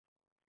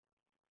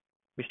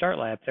We start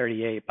lab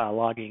 38 by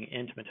logging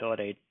into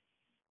Mutillidae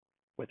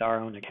with our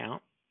own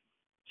account.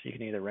 So you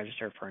can either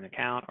register for an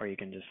account or you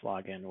can just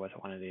log in with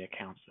one of the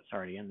accounts that's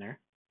already in there.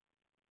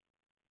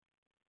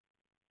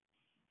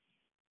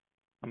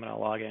 I'm going to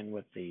log in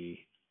with the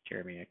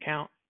Jeremy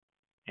account,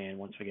 and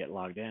once we get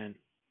logged in,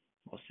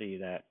 we'll see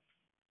that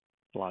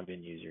the logged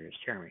in user is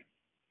Jeremy.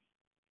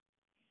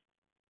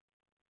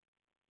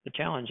 The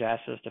challenge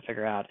asks us to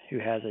figure out who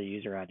has a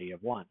user ID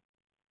of 1.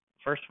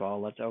 First of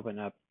all, let's open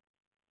up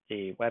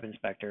the web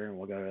inspector and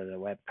we'll go to the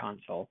web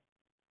console.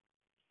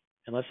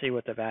 And let's see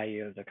what the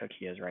value of the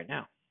cookie is right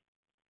now.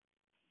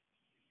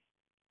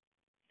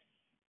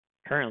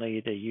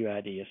 Currently, the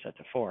UID is set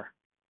to 4.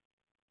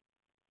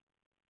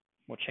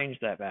 We'll change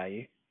that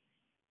value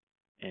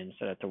and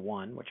set it to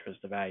 1, which was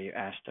the value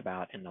asked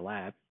about in the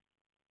lab.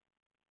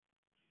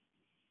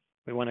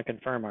 We want to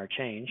confirm our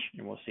change,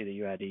 and we'll see the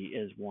UID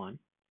is 1.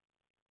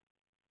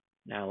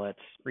 Now let's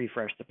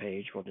refresh the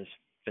page. We'll just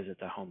visit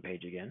the home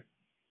page again.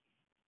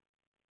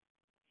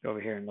 Go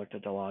over here and look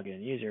at the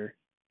login user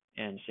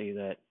and see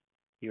that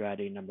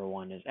UID number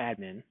 1 is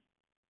admin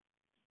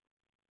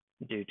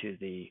due to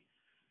the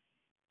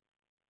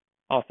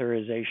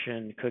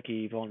authorization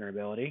cookie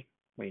vulnerability.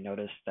 We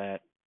noticed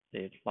that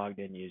the logged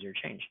in user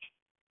changed.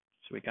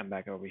 So we come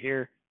back over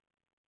here,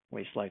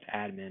 we select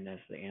admin as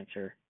the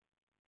answer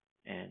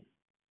and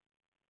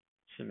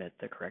submit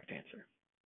the correct answer.